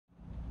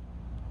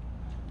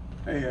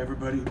Hey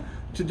everybody,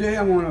 today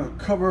I want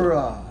to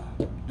cover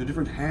the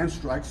different hand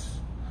strikes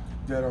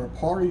that are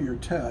part of your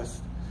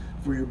test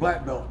for your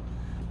black belt,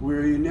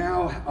 where you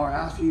now are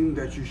asking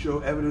that you show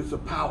evidence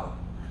of power.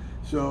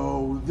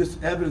 So this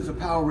evidence of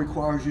power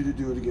requires you to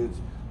do it against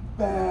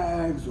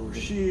bags or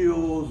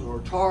shields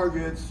or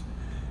targets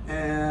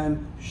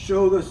and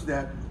show us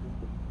that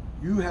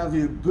you have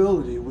the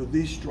ability with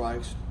these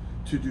strikes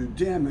to do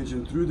damage,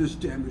 and through this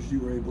damage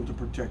you are able to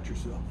protect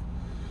yourself.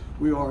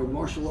 We are a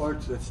martial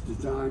arts that's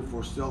designed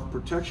for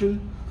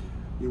self-protection.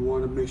 You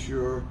want to make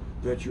sure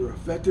that you're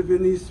effective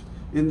in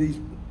these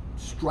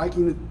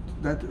striking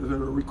that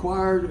are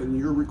required, and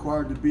you're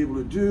required to be able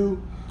to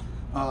do.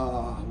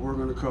 We're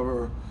going to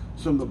cover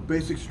some of the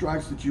basic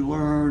strikes that you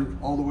learn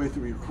all the way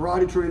through your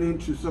karate training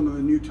to some of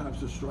the new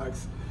types of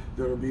strikes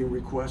that are being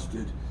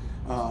requested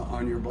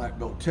on your black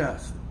belt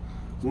test.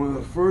 One of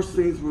the first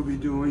things we'll be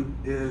doing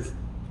is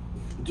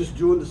just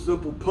doing the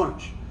simple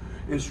punch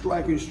and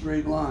striking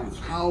straight lines,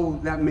 how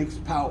that makes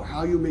power,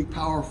 how you make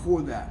power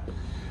for that.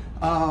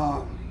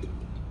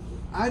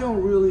 I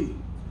don't really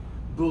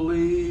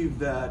believe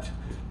that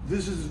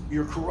this is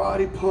your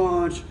karate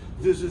punch,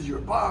 this is your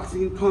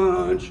boxing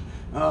punch,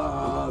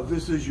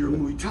 this is your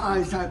Muay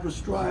Thai type of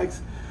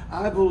strikes.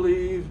 I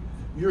believe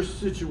your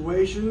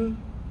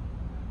situation,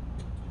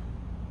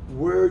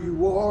 where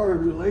you are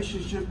in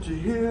relationship to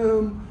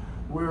him,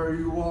 where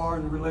you are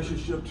in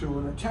relationship to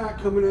an attack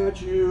coming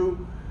at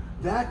you,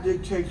 that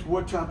dictates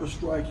what type of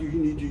strike you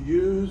need to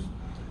use.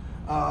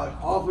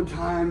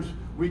 Oftentimes,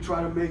 we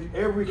try to make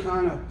every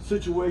kind of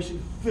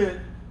situation fit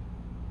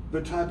the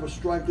type of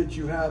strike that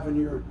you have in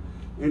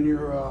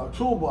your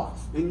toolbox,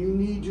 and you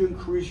need to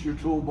increase your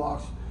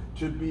toolbox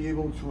to be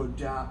able to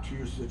adapt to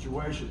your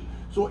situation.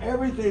 So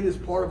everything is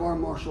part of our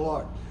martial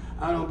art.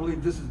 I don't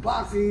believe this is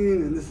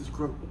boxing, and this is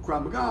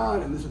Krav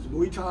Maga, and this is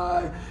Muay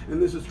Thai,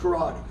 and this is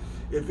karate.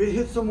 If it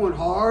hits someone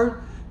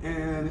hard,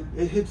 and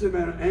it hits them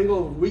at an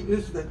angle of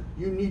weakness that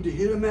you need to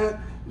hit them at,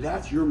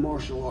 that's your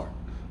martial art.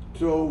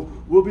 So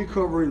we'll be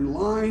covering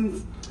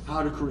lines,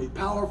 how to create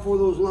power for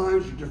those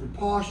lines, your different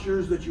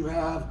postures that you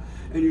have,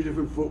 and your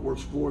different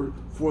footworks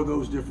for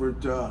those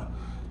different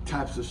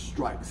types of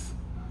strikes.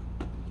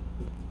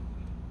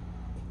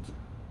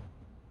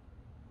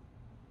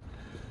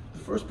 The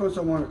first punch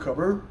I want to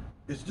cover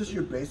is just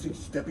your basic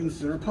stepping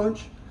center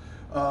punch.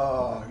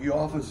 You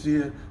often see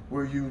it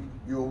where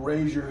you'll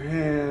raise your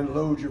hand,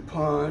 load your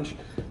punch,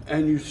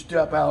 and you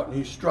step out and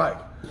you strike.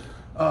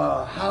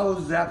 How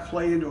does that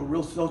play into a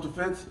real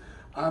self-defense?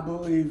 I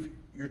believe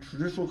your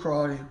traditional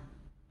karate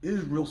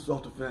is real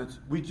self-defense.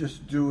 We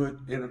just do it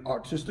in an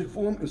artistic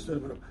form instead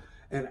of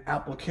an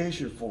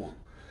application form.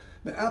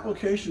 The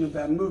application of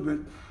that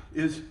movement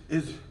is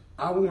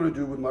I want to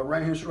do with my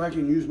right hand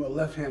striking and use my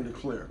left hand to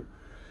clear.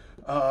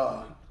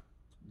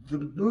 The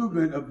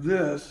movement of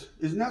this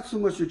is not so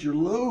much that you're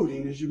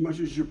loading as much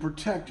as you're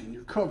protecting,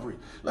 you're covering.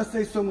 Let's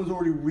say someone's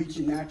already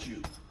reaching at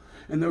you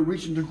and they're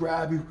reaching to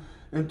grab you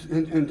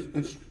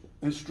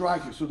and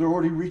strike you. So they're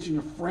already reaching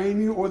to frame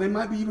you, or they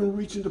might be even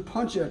reaching to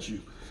punch at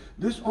you.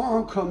 This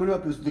arm coming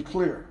up is the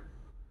clear.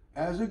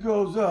 As it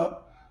goes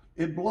up,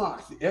 it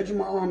blocks. The edge of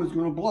my arm is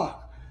going to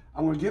block.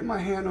 I'm going to get my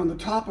hand on the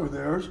top of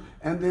theirs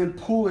and then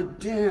pull it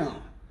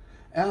down.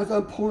 As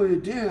I'm pulling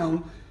it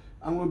down,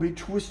 I'm going to be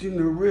twisting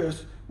their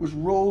wrist, which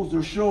rolls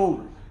their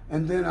shoulder,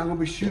 and then I'm going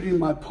to be shooting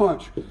my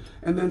punch.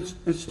 And then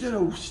instead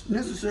of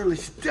necessarily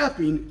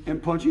stepping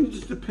and punching, it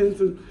just depends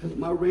on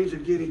my range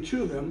of getting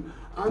to them,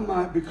 I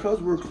might,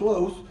 because we're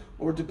close,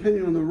 or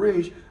depending on the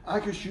range, I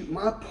can shoot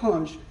my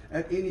punch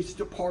at any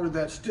part of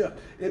that step.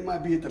 It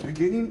might be at the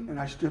beginning, and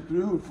I step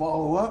through and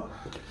follow up.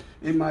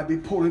 It might be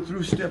pulling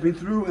through, stepping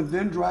through, and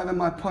then driving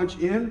my punch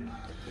in.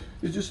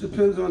 It just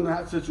depends on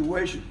that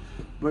situation.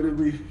 But it'll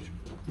be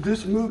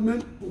this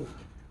movement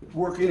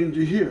working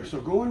into here.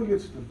 So going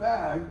against the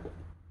bag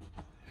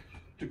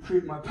to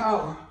create my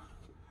power,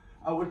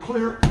 I would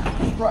clear,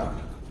 strike.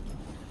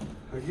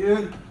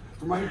 Again,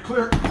 from my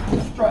clear,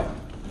 strike.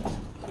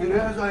 And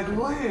as I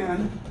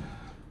land,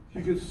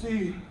 you can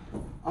see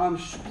I'm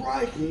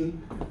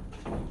striking,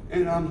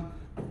 and I'm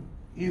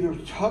either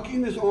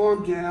tucking this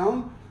arm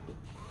down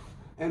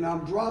and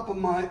I'm dropping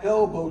my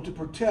elbow to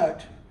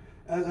protect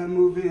as I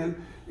move in,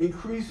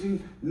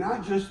 increasing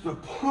not just the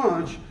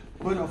punch,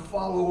 but a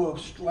follow-up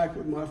strike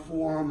with my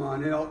forearm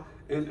on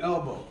and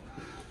elbow.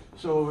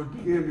 So it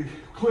begin to be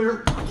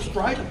clear,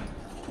 strike,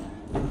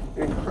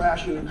 and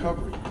crashing and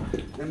covering,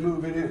 and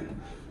moving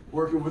in.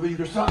 Working with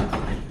either side,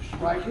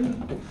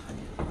 striking,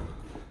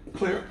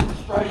 clear,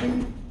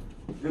 striking,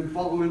 then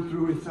following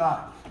through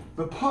inside.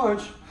 The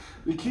punch,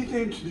 the key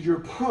thing to your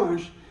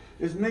punch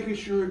is making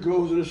sure it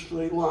goes in a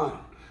straight line.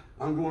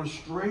 I'm going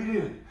straight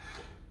in.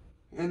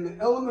 And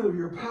the element of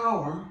your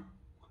power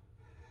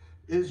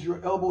is your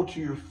elbow to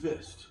your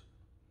fist.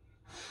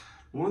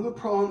 One of the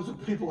problems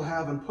that people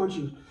have in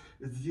punching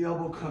is the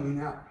elbow coming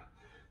out.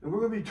 And we're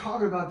going to be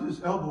talking about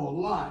this elbow a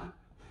lot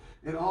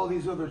in all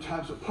these other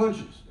types of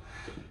punches.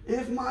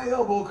 If my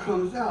elbow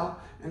comes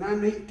out and I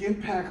make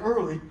impact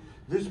early,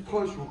 this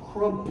punch will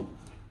crumble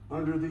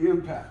under the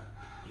impact.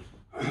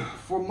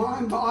 for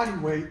my body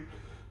weight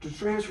to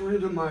transfer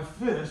into my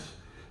fist,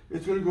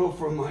 it's going to go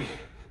from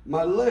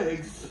my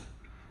legs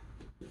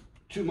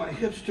to my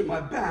hips to my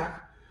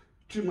back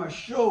to my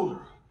shoulder.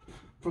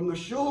 From the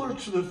shoulder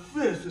to the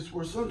fist is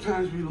where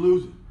sometimes we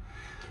lose it.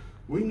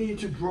 We need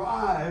to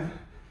drive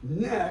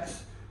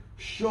next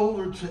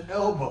shoulder to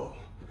elbow.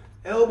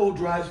 Elbow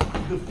drives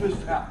the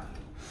fist out.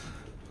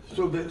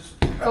 So this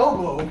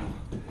elbow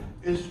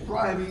is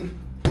driving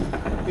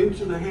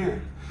into the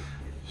hand.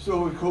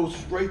 So it goes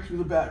straight through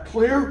the back.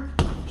 Clear,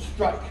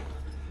 strike,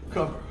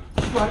 cover,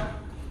 strike,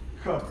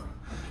 cover.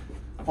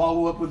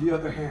 Follow up with the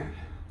other hand.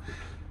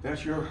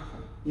 That's your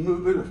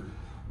movement of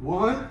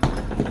 1,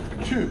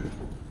 2,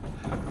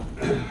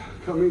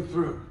 coming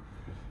through.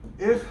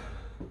 If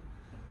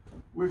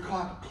we're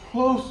caught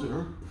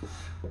closer,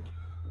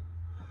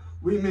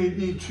 we may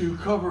need to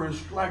cover and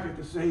strike at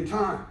the same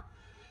time.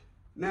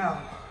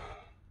 Now,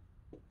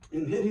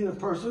 in hitting a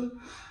person,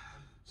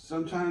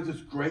 sometimes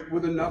it's great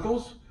with the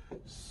knuckles.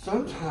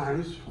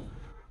 Sometimes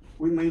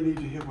we may need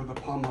to hit with the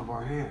palm of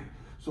our hand.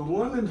 So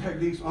one of the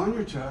techniques on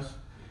your chest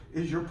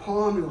is your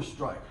palming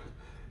strike.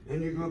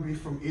 And you're going to be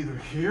from either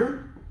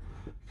here,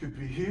 it could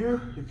be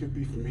here, it could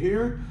be from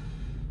here,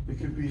 it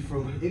could be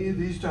from any of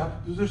these type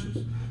of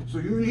positions. So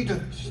you need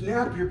to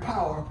snap your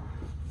power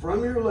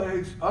from your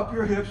legs, up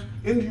your hips,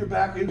 into your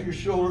back, into your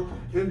shoulder,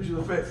 into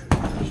the face.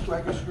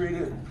 Strike it straight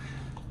in.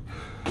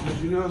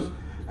 As you notice,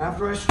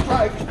 after I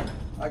strike,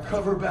 I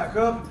cover back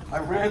up, I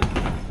ramp,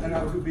 and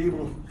I would be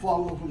able to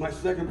follow up with my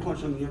second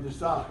punch on the other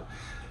side.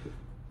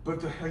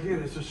 But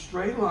again, it's a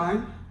straight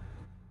line,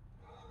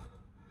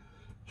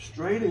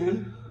 straight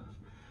in,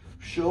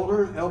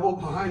 shoulder, elbow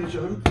behind each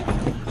other,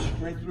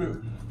 straight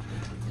through.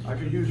 I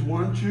can use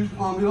 1, 2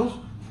 palm heels,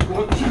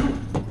 1,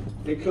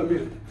 2, and come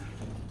in.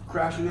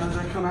 Crashing as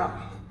I come out.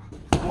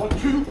 1,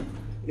 2,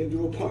 and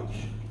do a punch.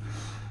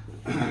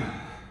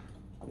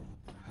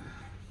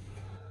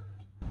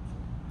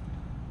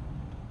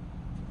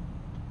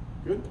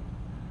 Good?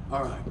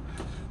 All right.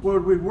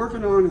 What we're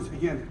working on is,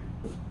 again,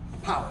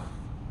 power.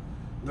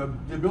 The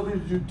ability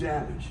to do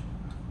damage.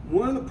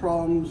 One of the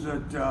problems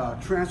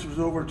that transfers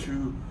over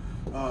to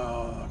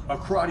a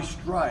karate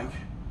strike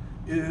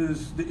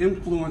is the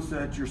influence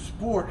that your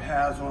sport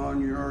has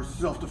on your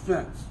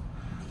self-defense.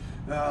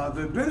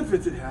 The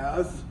benefits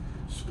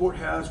sport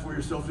has for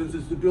your self-defense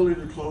is the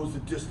ability to close the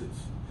distance.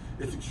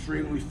 It's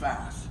extremely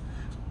fast.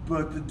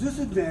 But the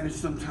disadvantage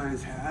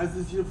sometimes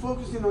is you're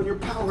focusing on your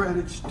power at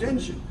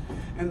extension.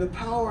 And the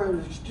power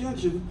at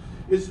extension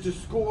is to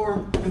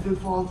score and then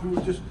follow through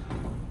with just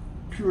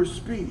pure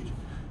speed.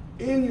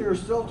 In your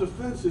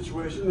self-defense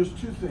situation, there's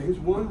 2 things.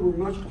 1, we're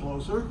much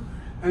closer.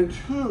 And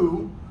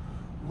 2,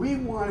 we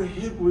want to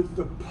hit with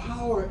the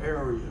power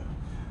area.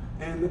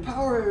 And the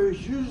power area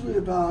is usually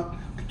about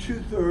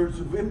 2/3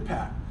 of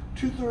impact,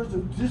 2/3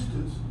 of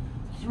distance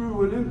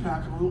through an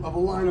impact of a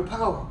line of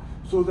power.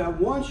 So that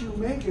once you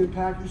make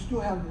impact, you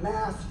still have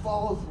mass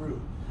follow through.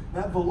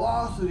 That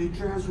velocity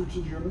transfers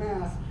to your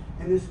mass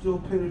and it still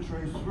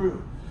penetrates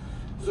through.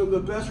 Some of the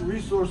best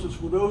resources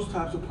for those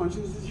types of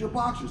punches is your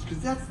boxers, because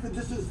that's the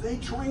distance they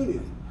train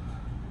in.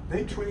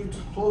 They train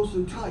close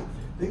and tight.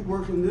 They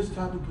work in this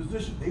type of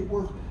position. They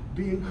work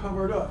being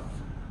covered up.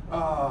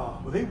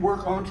 They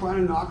work on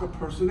trying to knock a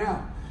person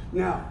out.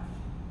 Now,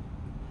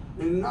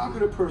 in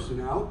knocking a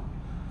person out,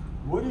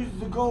 what is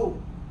the goal?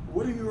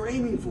 What are you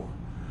aiming for?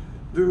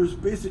 There's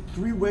basic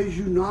 3 ways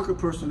you knock a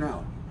person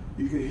out.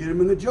 You can hit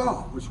them in the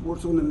jaw, which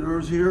works on the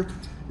nerves here,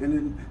 and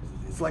then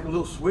it's like a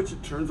little switch,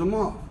 it turns them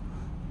off.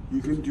 You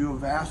can do a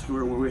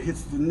vascular where it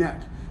hits the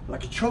neck,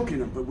 like choking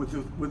them, but with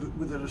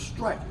a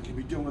strike. It can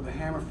be done with a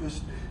hammer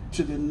fist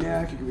to the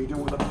neck, it can be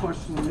done with a punch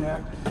to the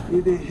neck,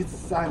 and then it hits the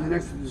side of the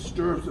neck that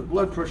disturbs the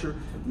blood pressure,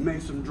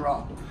 makes them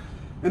drop.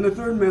 And the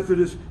third method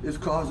is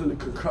causing a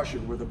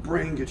concussion, where the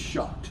brain gets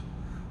shocked.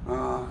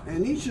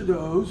 And each of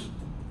those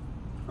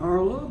are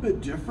a little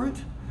bit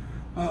different.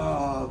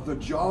 The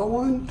jaw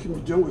one can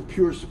be done with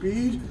pure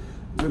speed,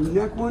 the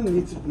neck one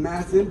needs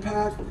mass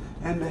impact,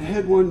 and the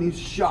head one needs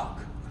shock.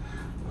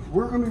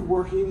 We're going to be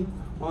working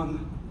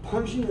on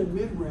punching at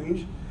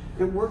mid-range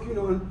and working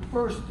on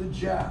first the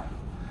jab.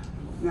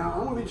 Now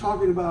I'm going to be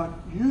talking about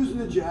using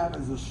the jab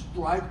as a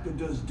strike that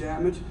does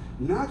damage,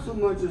 not so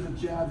much as a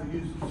jab that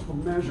uses for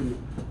measurement,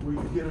 where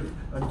you get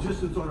a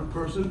distance on a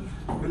person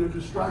and a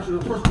distraction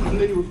of the person,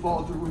 and then you would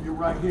follow through with your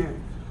right hand.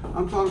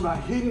 I'm talking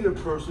about hitting a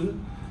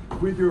person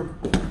with your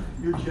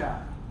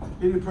jab,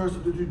 hitting a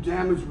person to do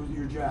damage with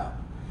your jab.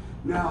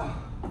 Now,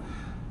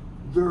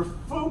 their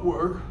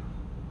footwork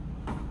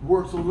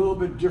works a little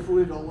bit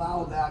differently to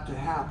allow that to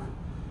happen.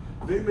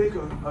 They make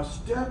a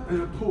step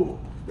and a pull.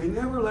 They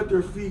never let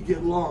their feet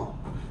get long.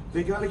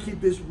 They got to keep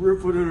this rear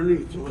foot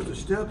underneath. So it's a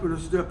step and a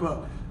step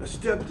up. A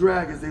step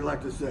drag, as they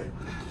like to say.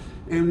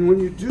 And when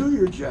you do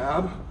your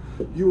jab,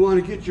 you want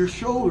to get your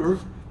shoulder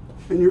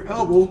and your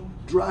elbow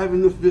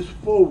driving the fist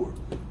forward.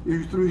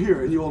 You're through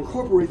here, and you'll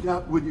incorporate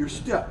that with your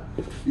step.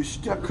 Your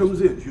step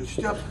comes in. Your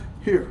step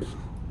here.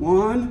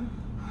 1.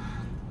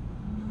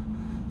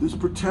 This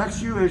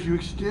protects you as you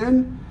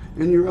extend,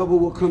 and your elbow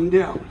will come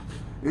down.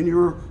 and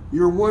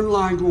you're one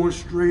line going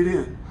straight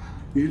in.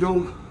 You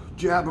don't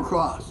jab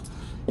across.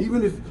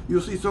 Even if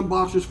you'll see some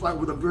boxers fight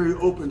with a very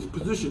open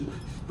position,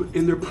 but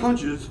in their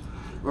punches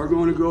are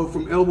going to go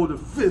from elbow to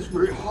fist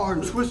very hard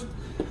and twist,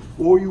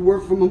 or you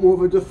work from a more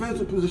of a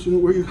defensive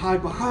position where you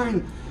hide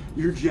behind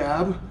your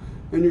jab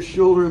and your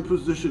shoulder in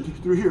position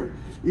through here.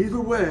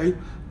 Either way,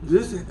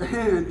 this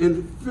hand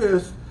and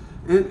fist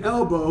and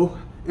elbow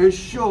and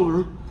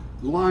shoulder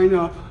line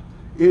up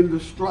in the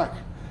strike.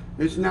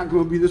 It's not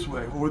going to be this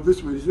way or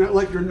this way. It's not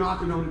like you're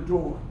knocking on the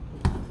door.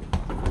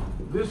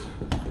 This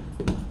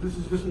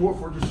is just more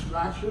for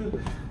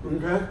distraction,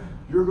 okay?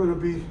 You're going to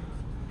be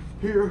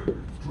here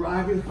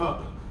driving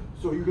up.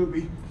 So you're going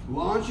to be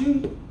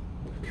launching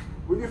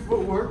with your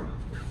footwork,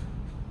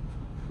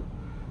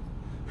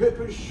 hip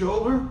and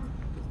shoulder,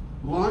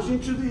 launching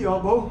to the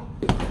elbow,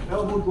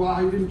 elbow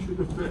gliding to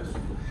the fist.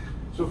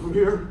 So from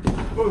here,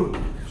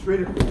 boom,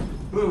 straight in,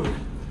 boom.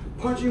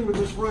 Punching with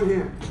this front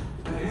hand.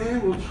 The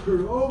hand will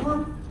turn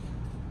over.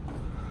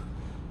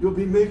 You'll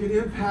be making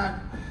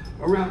impact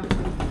around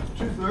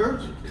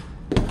 2/3.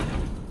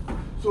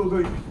 So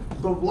the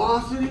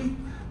velocity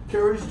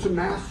carries to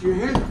mass to your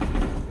hand,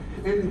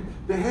 and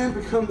the hand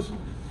becomes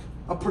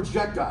a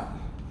projectile.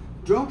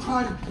 Don't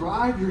try to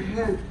drive your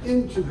hand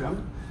into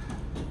them.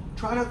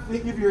 Try to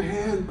think of your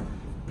hand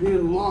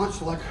being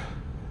launched like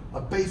a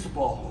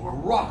baseball or a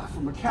rock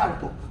from a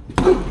catapult,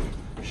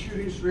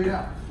 shooting straight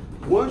out.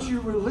 Once you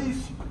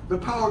release the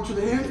power to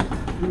the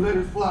hand, you let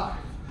it fly.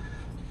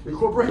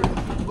 Incorporate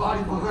the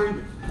body behind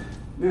it.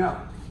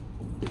 Now,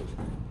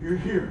 you're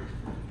here.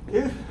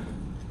 If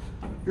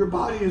your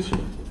body is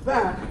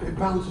back, it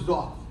bounces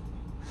off.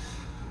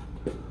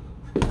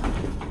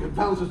 It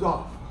bounces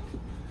off.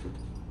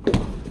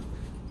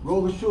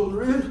 Roll the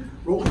shoulder in,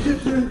 roll the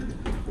hips in,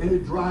 and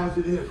it drives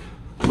it in.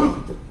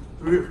 Boom,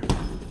 through here.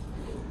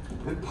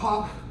 And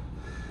pop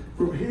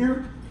from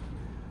here.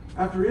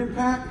 After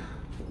impact,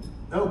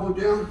 elbow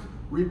down,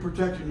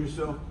 re-protecting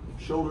yourself,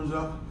 shoulders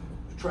up,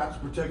 the traps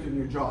protecting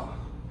your jaw.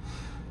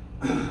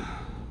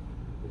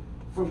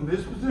 From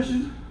this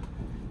position,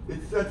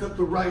 it sets up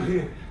the right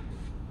hand.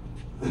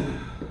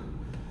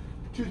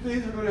 Two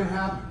things are going to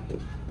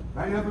happen.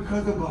 Right now,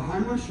 because I'm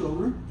behind my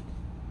shoulder,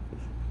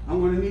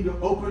 I'm going to need to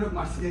open up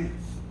my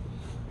stance.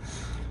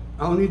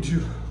 I'll need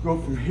to go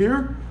from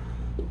here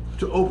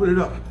to open it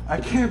up. I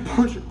can't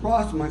punch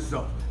across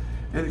myself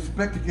and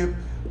expect to get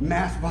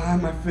mass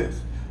behind my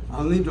fist.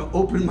 I'll need to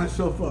open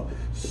myself up.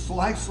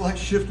 Slight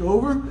shift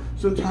over.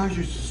 Sometimes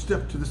you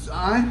step to the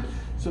side.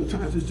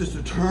 Sometimes it's just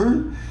a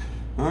turn.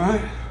 All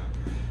right.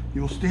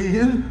 You'll stay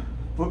in.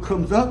 Foot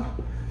comes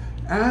up.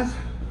 As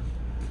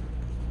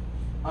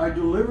I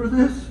deliver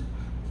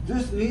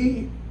this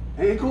knee,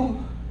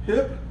 ankle,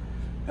 hip,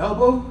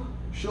 elbow,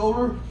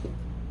 shoulder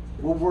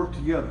will work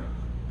together.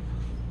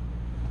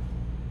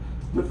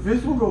 The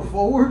fist will go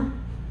forward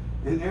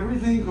and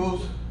everything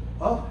goes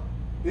up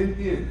and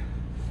in.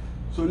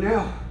 So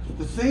now,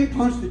 the same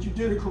punch that you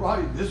did in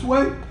karate this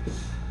way,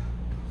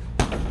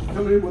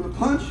 coming in with a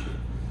punch,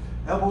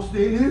 elbow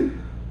staying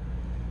in,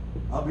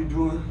 I'll be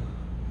doing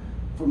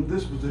from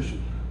this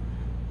position.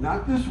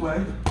 Not this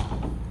way,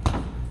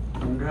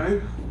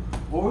 okay,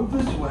 or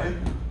this way,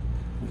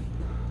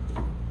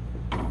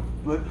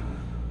 but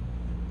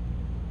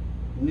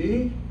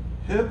knee,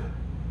 hip,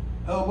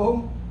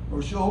 elbow,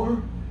 or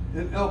shoulder,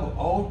 and elbow,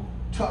 all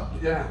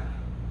tucked down.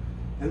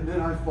 And then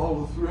I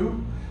follow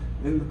through,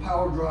 and the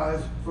power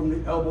drives from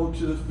the elbow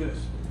to the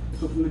fist.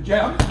 So from the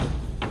jab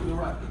to the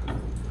right,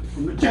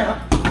 from the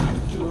jab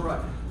to the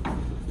right.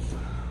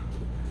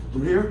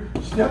 From here,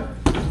 step,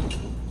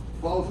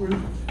 follow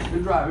through,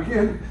 and drive.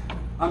 Again,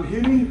 I'm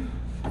hitting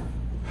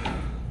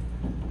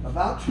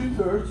about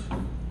 2/3.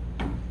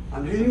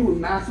 I'm hitting with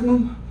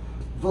maximum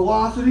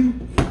velocity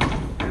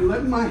and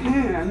letting my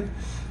hand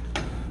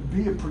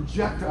be a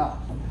projectile.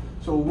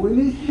 So when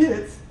it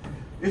hits,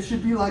 it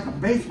should be like a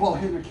baseball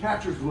hitting a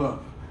catcher's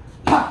glove.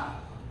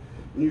 Pop!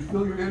 And you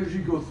feel your energy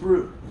go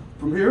through.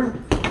 From here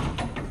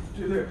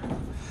to there.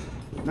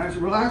 Nice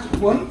and relaxed.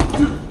 1,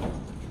 2.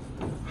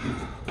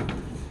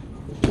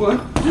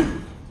 1,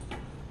 2.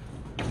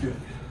 Good.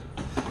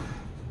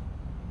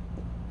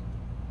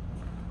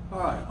 All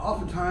right,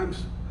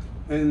 oftentimes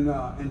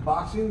in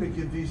boxing, they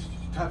give these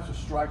types of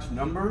strikes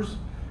numbers,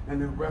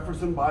 and they reference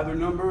them by their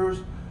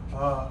numbers.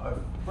 A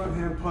front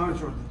hand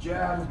punch or the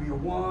jab will be a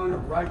 1, a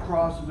right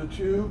cross is a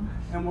 2,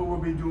 and what we'll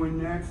be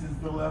doing next is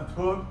the left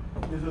hook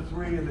is a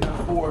 3, and then a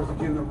 4 is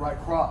again the right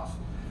cross.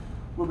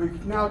 We'll be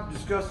now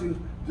discussing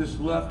this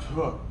left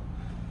hook.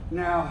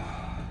 Now,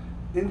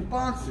 in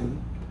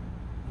boxing,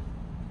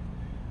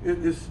 it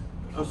is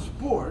a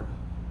sport,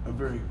 a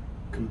very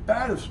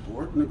combative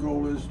sport, and the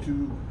goal is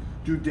to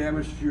do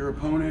damage to your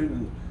opponent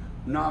and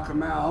knock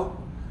them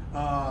out.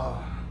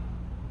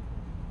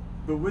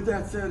 But with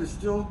that said, it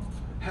still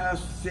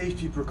has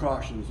safety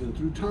precautions, and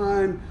through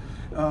time,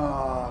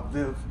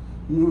 they've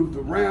moved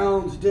the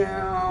rounds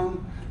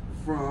down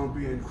from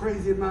being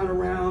crazy amount of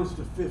rounds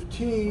to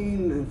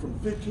 15, and from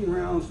 15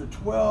 rounds to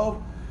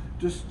 12,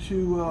 just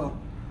to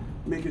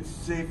make it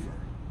safer.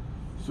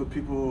 so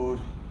people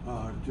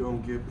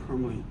don't get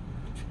permanently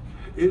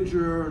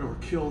injured or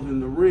killed in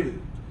the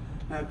ring.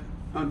 And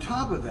on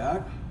top of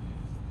that,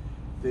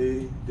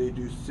 they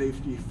do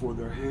safety for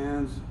their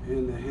hands,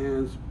 and the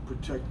hands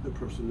protect the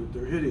person that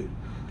they're hitting.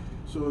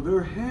 So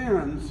their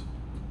hands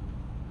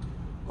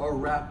are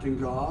wrapped in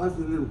gauze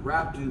and then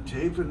wrapped in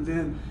tape, and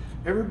then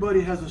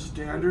everybody has a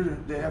standard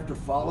that they have to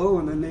follow,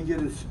 and then they get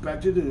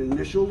inspected and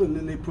initialed, and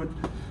then they put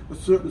a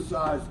certain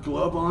size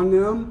glove on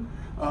them,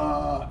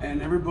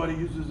 and everybody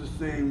uses the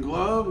same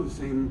glove, the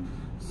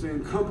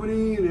same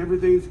company, and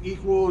everything's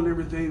equal, and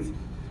everything's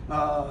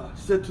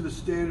set to the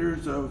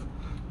standards of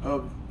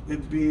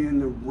it being in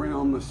the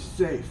realm of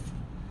safe.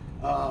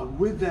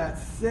 With that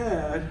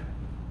said,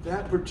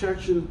 that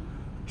protection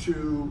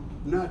to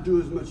not do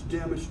as much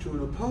damage to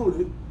an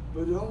opponent,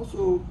 but it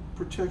also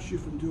protects you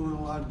from doing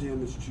a lot of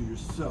damage to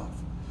yourself.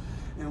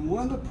 And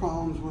one of the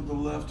problems with the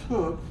left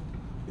hook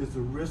is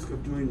the risk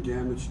of doing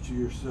damage to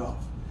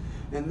yourself.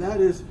 And that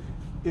is,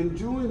 in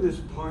doing this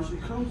punch,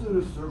 it comes in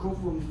a circle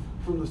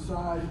from the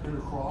side and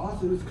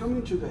across, and it's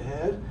coming to the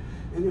head.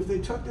 And if they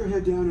tuck their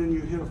head down and you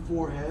hit a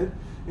forehead,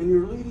 and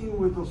you're leading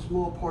with a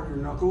small part of your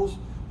knuckles,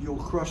 you'll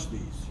crush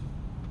these.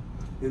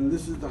 And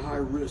this is the high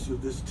risk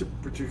of this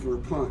particular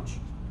punch.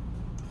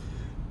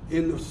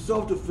 In the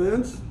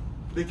self-defense,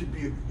 it could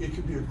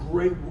be a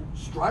great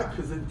strike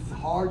because it's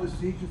hard to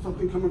see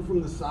something coming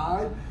from the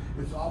side.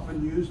 It's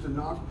often used to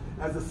knock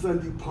as a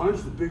Sunday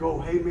punch, the big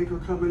old haymaker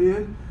coming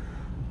in.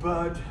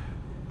 But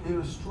in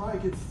a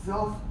strike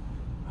itself,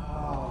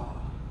 a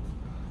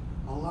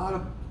lot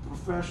of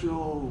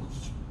professional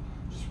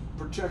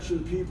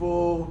protection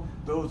people,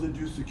 those that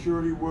do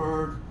security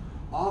work,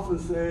 often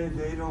say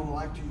they don't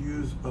like to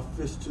use a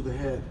fist to the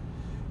head.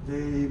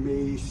 They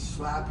may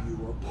slap you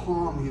or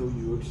palm heal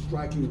you and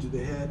strike you to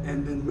the head,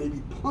 and then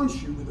maybe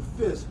punch you with a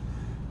fist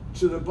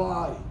to the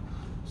body.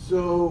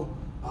 So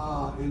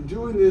in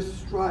doing this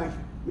strike,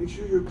 make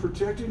sure you're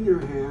protecting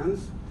your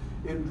hands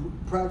and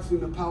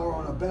practicing the power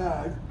on a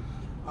bag.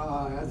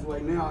 As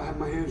right now, I have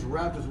my hands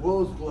wrapped as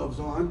well as gloves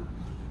on.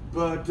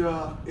 But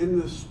in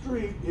the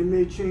street, it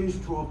may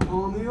change to a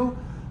palm heel,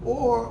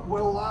 or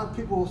what a lot of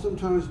people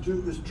sometimes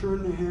do is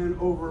turn the hand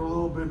over a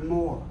little bit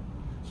more.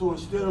 So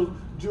instead of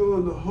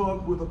doing the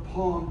hook with the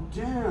palm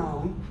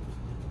down,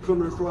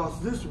 coming across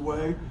this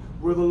way,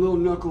 where the little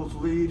knuckles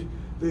lead,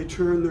 they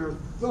turn their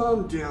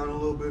thumb down a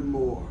little bit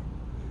more.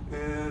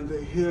 And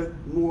they hit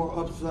more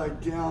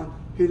upside down,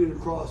 hitting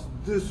across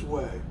this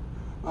way.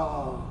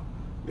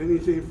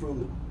 Anything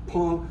from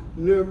palm,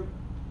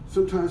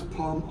 sometimes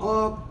palm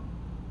up,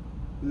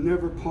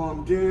 never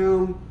palm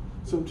down,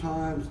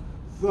 sometimes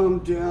thumb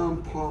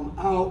down, palm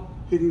out,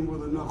 hitting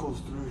with the knuckles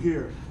through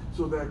here,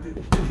 so that it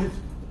hits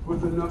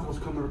with the knuckles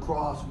coming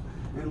across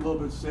and a little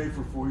bit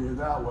safer for you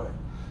that way.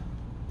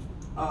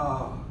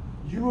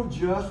 You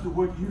adjust to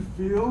what you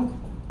feel.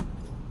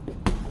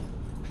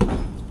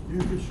 You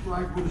can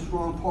strike with a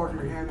strong part of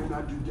your hand and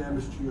not do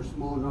damage to your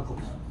small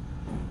knuckles.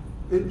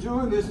 In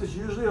doing this, it's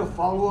usually a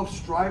follow-up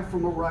strike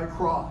from a right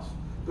cross.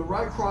 The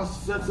right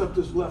cross sets up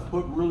this left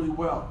hook really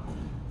well.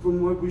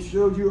 From what we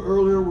showed you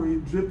earlier, where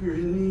you dip your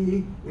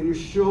knee and your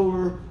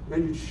shoulder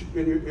and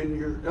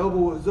your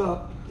elbow is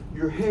up,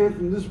 your hand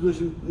from this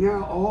position,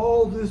 now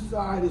all this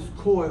side is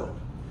coiled.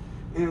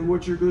 And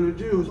what you're going to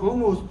do is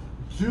almost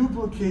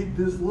duplicate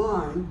this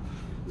line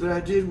that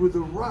I did with the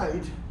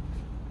right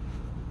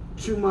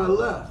to my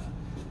left.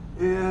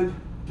 And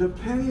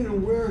depending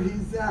on where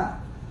he's at,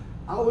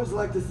 I always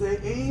like to say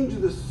aim to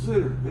the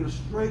center in a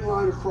straight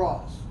line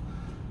across.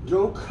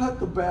 Don't cut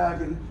the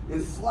bag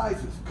in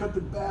slices, cut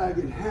the bag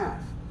in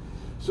half.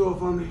 So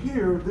if I'm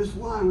here, this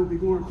line will be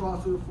going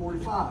across to the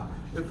 45.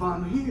 If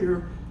I'm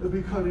here, it'll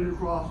be cutting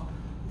across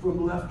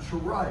from left to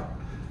right.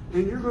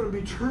 And you're going to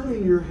be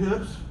turning your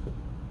hips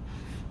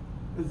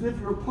as if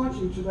you're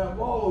punching to that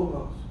wall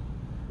almost.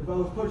 If I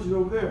was punching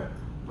over there,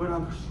 but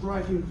I'm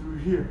striking through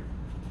here.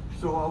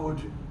 So I would,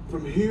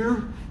 from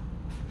here,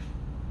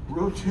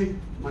 rotate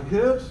my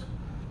hips.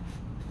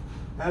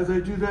 As I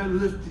do that,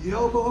 lift the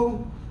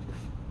elbow,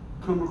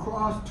 come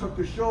across, tuck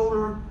the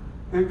shoulder,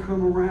 and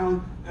come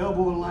around,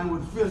 elbow in line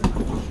with fist,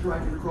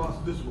 striking across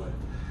this way.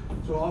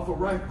 So off a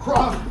right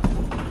cross,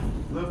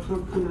 left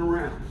hook coming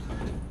around.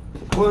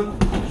 1,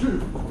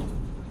 2.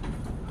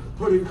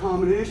 Put in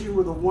combination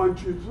with a 1,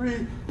 2, 3.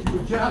 You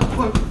can jab,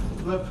 punch,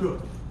 left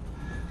hook.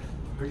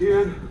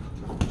 Again,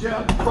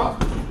 jab,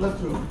 cross, left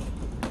hook.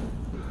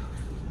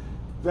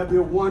 That'd be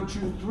a 1,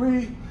 2,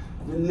 3.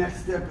 The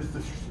next step is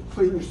to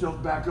clean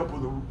yourself back up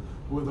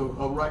with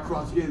a right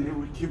cross again. It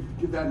would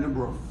give that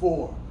number a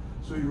 4.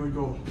 So you would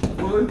go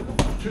 1,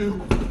 2,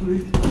 3,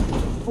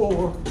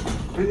 4.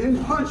 And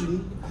in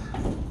punching,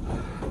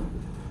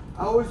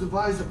 I always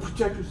advise to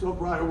protect yourself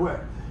right away.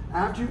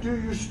 After you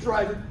do your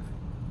strike,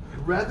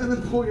 rather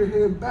than pull your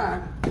hand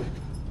back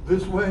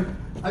this way,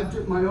 I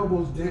dip my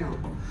elbows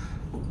down.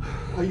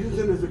 I use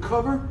them as a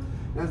cover,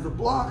 as a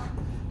block,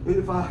 and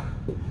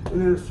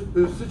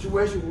in a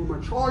situation where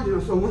I'm charging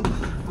on someone,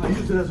 I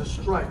use it as a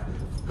strike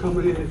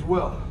coming in as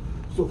well.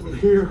 So from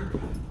here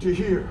to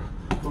here,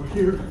 or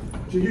here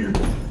to you,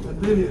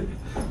 and then in.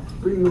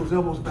 Bringing those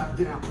elbows back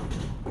down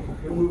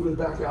and moving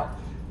back out,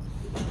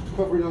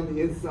 covering on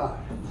the inside.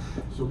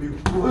 So be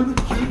 1, 2,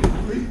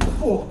 3,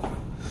 4.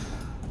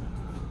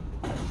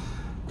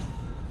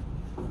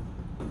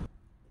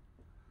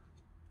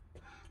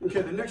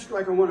 Okay, the next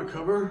strike I want to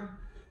cover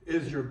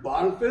is your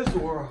bottom fist,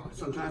 or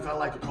sometimes I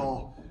like to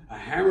call a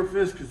hammer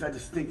fist, because I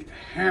just think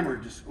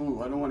hammer,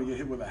 ooh, I don't want to get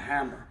hit with a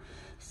hammer,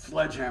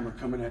 sledgehammer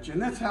coming at you.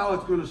 And that's how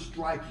it's going to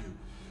strike you.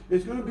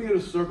 It's going to be in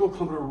a circle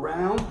coming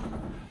around.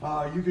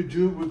 You could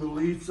do it with the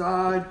lead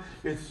side.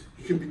 It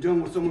can be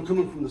done with someone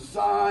coming from the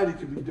side. It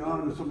can be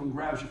done when someone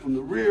grabs you from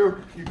the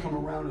rear. You come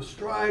around and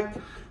strike.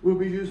 I'll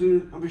be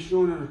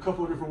showing it in a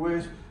couple of different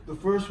ways. The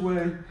first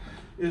way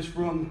is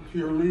from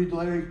your lead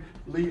leg,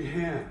 lead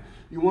hand.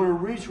 You want to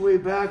reach way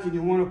back and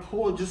you want to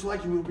pull it just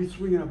like you would be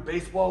swinging a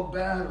baseball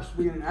bat or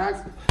swinging an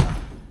axe.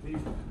 And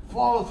you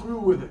follow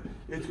through with it.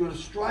 It's going to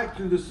strike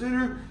through the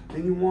center,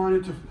 and you want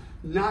it to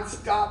not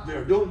stop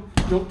there. Don't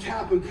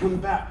tap and come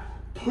back.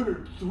 Put it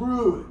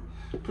through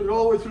it. Put it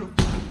all the way through.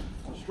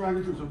 Strike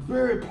it through. It's a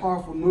very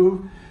powerful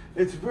move.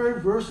 It's very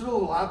versatile.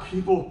 A lot of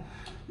people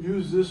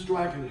use this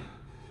striking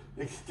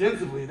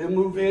extensively. They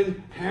move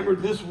in, hammer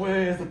this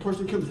way. As the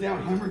person comes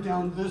down, hammer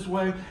down this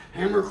way.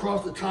 Hammer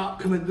across the top,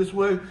 coming this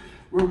way.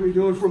 We're going to be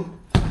doing from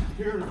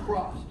here to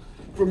across.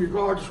 From your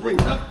guard, just ring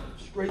up,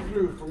 straight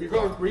through. From your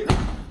guard, ring up,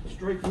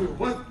 straight through.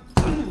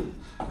 1,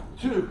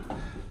 2.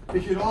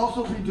 It can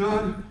also be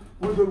done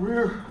with the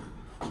rear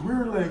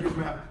leg is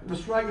back. The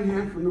striking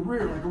hand from the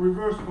rear, like a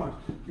reverse punch.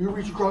 You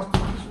reach across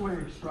this way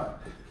and strike.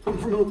 Come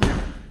from the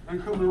rear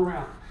and coming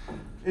around.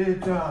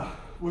 It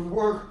would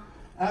work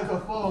as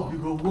a follow. You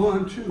go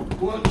 1, 2,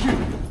 1, 2,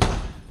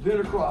 then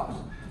across.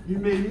 You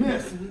may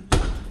miss,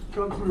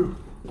 come through,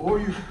 or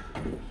you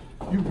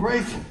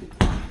brace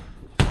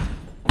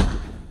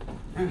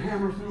and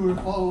hammer through and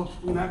follow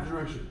from that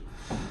direction.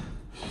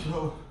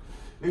 So,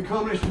 in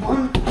combination,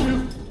 1,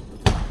 2,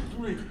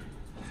 3,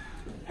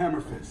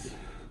 hammer fist.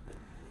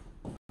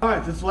 All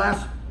right, this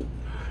last,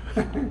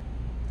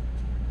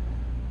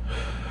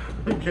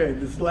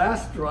 this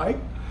last strike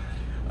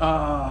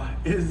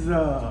is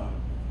a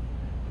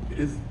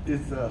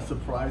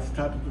surprise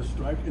type of a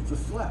strike. It's a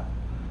slap.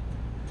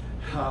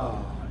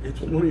 It's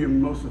one of your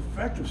most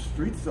effective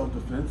street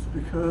self-defense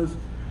because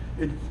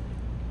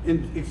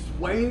in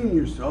explaining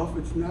yourself,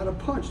 it's not a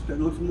punch that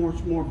looks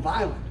much more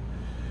violent.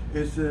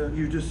 It's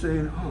you're just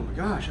saying, oh my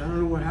gosh, I don't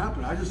know what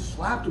happened. I just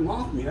slapped him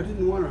off me. I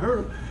didn't want to hurt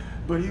him,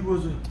 but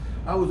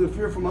I was in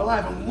fear for my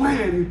life. And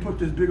wham, you put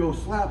this big old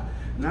slap.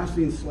 And I've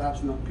seen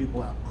slaps knock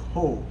people out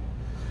cold,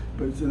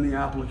 but it's in the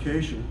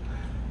application.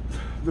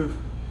 The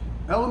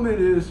element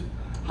is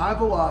high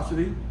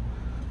velocity,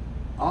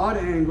 odd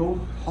angle,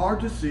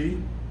 hard to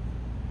see.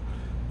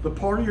 The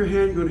part of your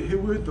hand you're going to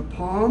hit with, the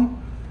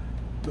palm,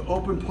 the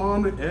open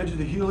palm, the edge of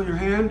the heel of your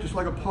hand, just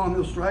like a palm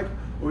heel strike,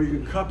 or you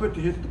can cup it to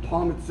hit the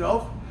palm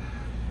itself.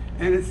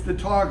 And it's the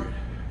target,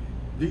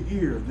 the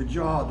ear, the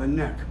jaw, the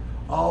neck,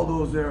 all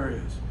those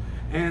areas,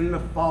 and the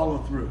follow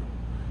through.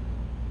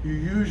 You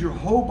use your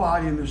whole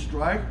body in this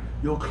strike.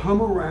 You'll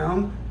come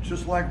around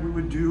just like we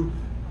would do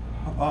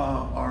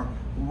our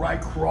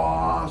right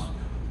cross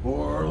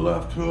or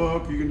left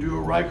hook. You can do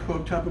a right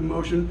hook type of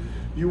motion.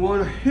 You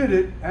want to hit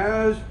it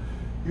as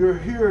you're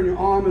here and your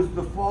arm is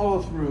the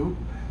follow through,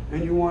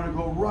 and you want to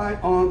go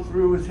right on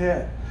through his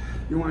head.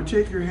 You want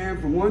to take your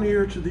hand from one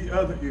ear to the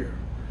other ear.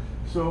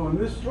 So in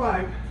this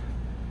strike,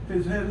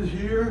 his head is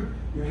here,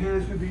 your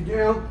hands could be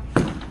down,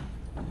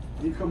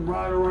 you come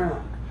right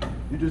around.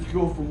 You just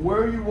go from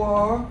where you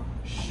are,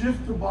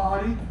 shift the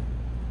body,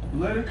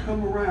 let it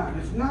come around.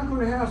 It's not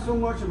going to have so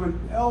much of an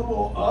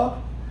elbow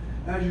up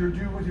as you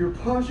do with your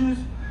punches.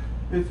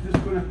 It's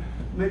just going to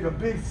make a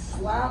big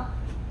slap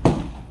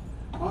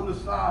on the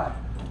side.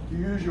 You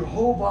use your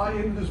whole body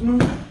into this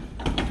move.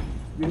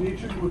 You need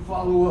to would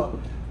follow up.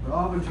 But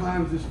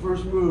oftentimes this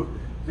first move,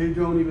 they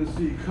don't even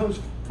see. It comes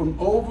from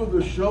over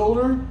the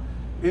shoulder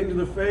into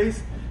the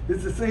face.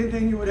 It's the same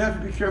thing you would have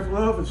to be careful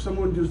of if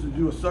someone does to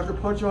do a sucker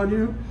punch on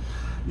you.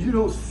 You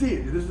don't see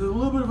it. There's a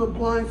little bit of a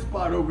blind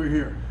spot over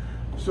here.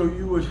 So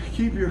you would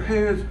keep your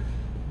hands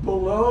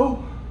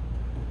below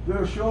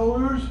their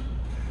shoulders.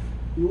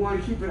 You want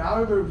to keep it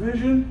out of their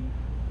vision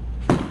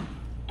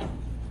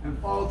and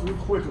follow through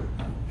quickly.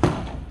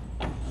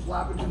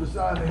 Slap it to the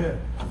side of the head.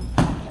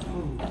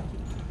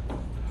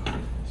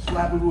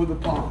 Slap it with the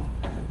palm.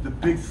 The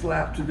big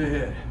slap to the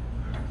head.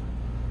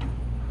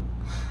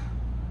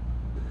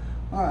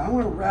 All right, I'm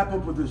going to wrap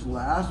up with this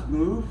last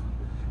move.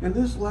 And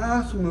this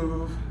last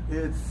move,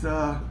 it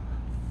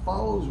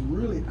follows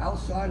really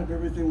outside of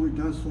everything we've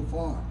done so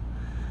far.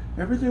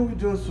 Everything we've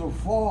done so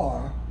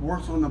far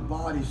works on the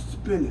body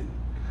spinning.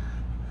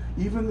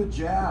 Even the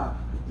jab,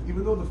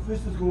 even though the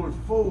fist is going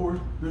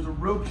forward, there's a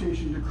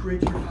rotation to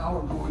create your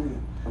power going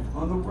in.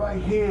 On the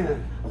right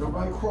hand, the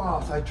right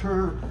cross, I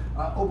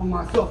open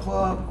myself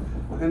up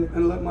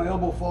and let my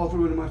elbow fall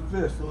through into my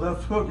fist. The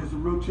left hook is the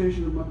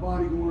rotation of my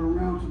body going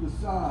around to the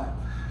side.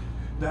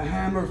 The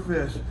hammer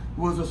fist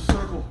was a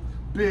circle,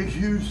 big,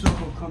 huge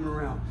circle coming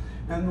around.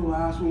 And the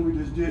last one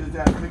we just did is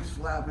that big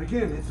slap.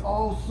 Again, it's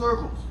all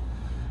circles.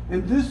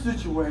 In this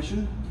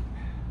situation,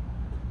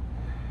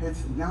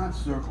 it's not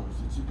circles.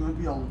 It's going to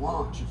be a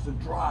launch. It's a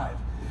drive.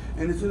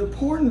 And it's an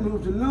important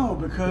move to know,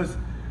 because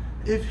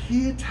if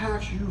he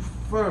attacks you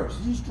first,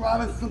 he's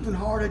driving something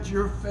hard at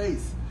your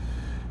face.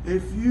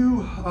 If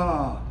you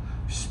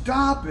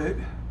stop it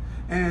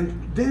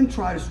and then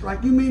try to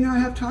strike, you may not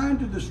have time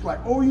to do the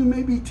strike, or you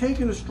may be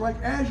taking a strike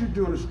as you're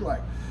doing a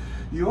strike.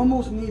 You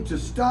almost need to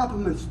stop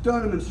him and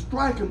stun him and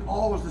strike him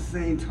all at the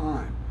same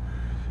time.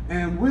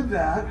 And with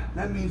that,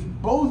 that means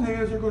both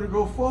hands are going to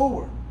go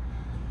forward.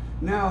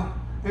 Now,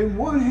 in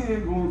one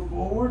hand going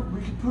forward,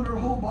 we can put our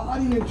whole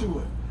body into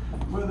it.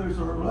 Whether it's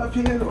our left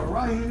hand or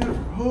right hand, or a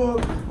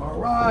hook, or a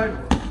ride,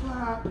 or a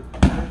slap,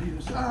 on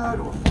either side,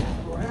 or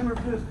a hammer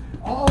fist.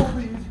 All of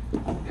these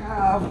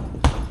have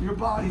your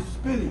body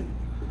spinning.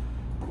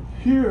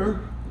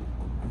 Here,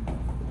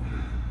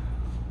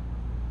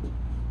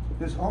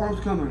 this arm's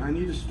coming. I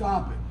need to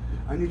stop it.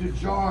 I need to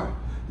jar it.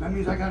 That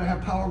means I got to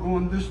have power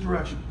going this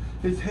direction.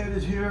 His head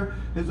is here.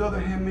 His other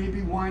hand may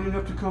be winding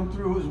up to come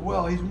through as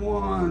well. He's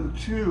 1,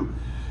 2.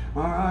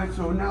 All right,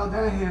 so now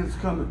that hand's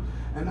coming.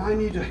 And I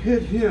need to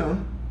hit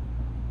him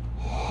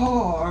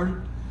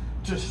hard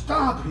to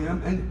stop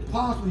him and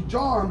possibly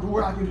jar him to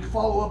where I can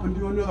follow up and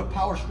do another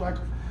power strike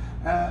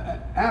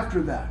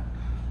after that.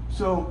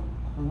 So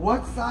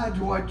what side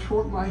do I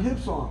torque my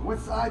hips on? What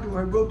side do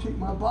I rotate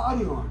my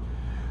body on?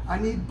 I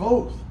need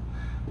both.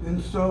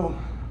 And so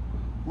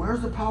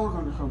where's the power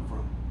going to come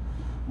from?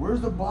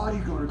 Where's the body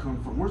going to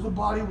come from? Where's the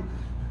body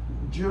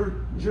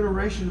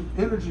generation of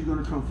energy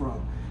going to come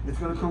from? It's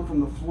going to come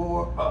from the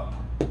floor up.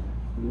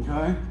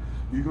 Okay?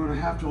 You're going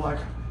to have to like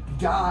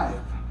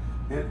dive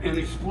and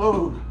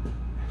explode.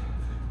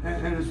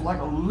 And it's like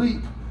a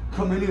leap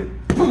coming in.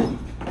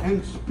 Boom!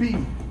 And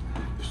speed.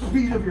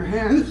 Speed of your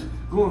hands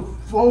going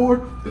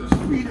forward.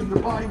 Speed of your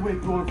body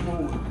weight going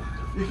forward.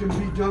 It can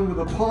be done with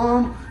a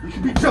palm. It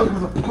can be done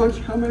with a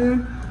punch coming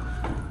in.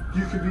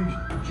 You can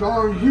be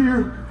jarring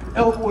here,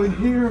 elbowing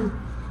here.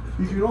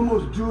 You can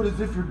almost do it as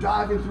if you're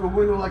diving through a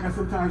window, like I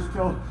sometimes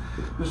tell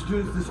the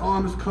students, this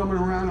arm is coming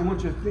around. I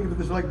want you to think of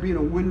this like being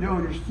a window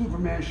and you're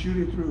Superman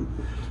shooting through.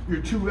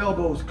 Your two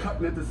elbows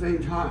cutting at the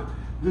same time.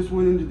 This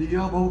one into the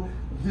elbow,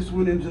 this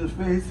one into the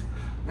face,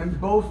 and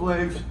both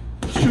legs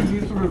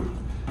shooting through.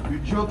 You're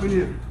jumping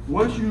in.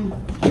 Once you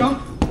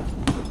jump,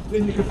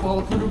 then you can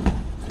follow through.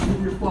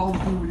 Then you follow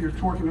through with your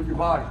torquing of your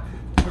body.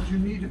 But you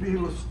need to be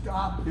able to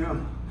stop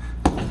him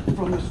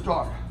from the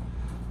start.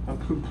 A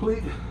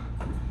complete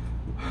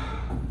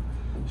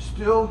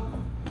still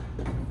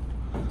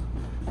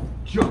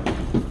jump.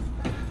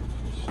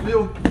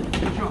 Still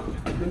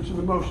jump into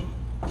the motion.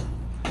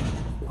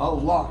 A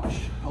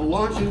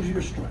launch into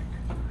your strike.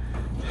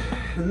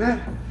 And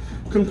that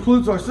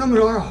concludes our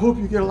seminar. I hope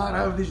you get a lot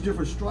out of these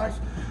different strikes.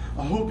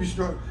 I hope you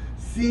start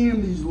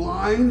seeing these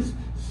lines,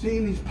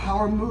 seeing these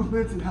power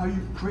movements and how you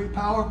create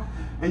power,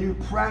 and you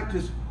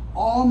practice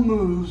all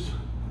moves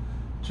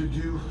to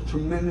do a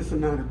tremendous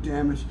amount of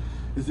damage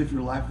as if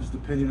your life is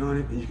depending on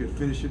it, and you can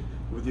finish it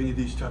with any of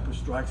these type of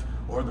strikes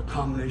or the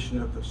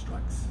combination of the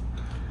strikes.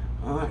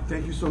 All right,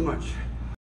 thank you so much.